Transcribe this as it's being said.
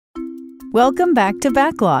Welcome back to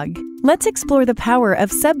Backlog. Let's explore the power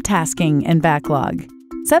of subtasking in Backlog.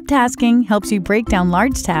 Subtasking helps you break down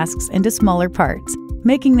large tasks into smaller parts,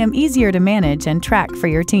 making them easier to manage and track for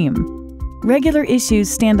your team. Regular issues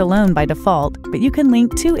stand alone by default, but you can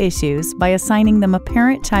link two issues by assigning them a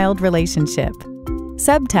parent-child relationship.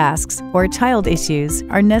 Subtasks, or child issues,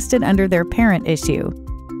 are nested under their parent issue.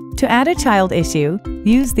 To add a child issue,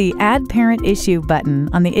 use the Add Parent Issue button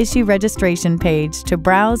on the issue registration page to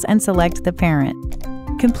browse and select the parent.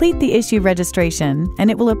 Complete the issue registration,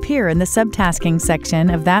 and it will appear in the subtasking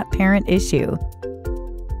section of that parent issue.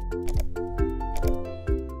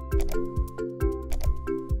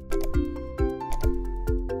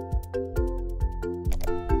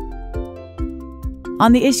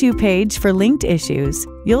 On the issue page for linked issues,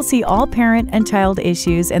 you'll see all parent and child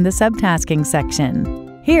issues in the subtasking section.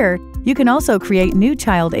 Here, you can also create new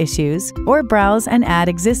child issues or browse and add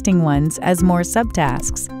existing ones as more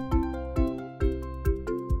subtasks.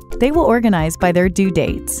 They will organize by their due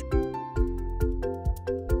dates.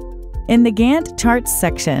 In the Gantt Charts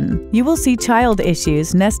section, you will see child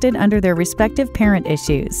issues nested under their respective parent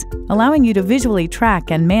issues, allowing you to visually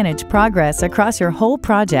track and manage progress across your whole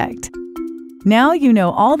project. Now you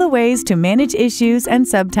know all the ways to manage issues and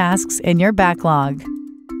subtasks in your backlog.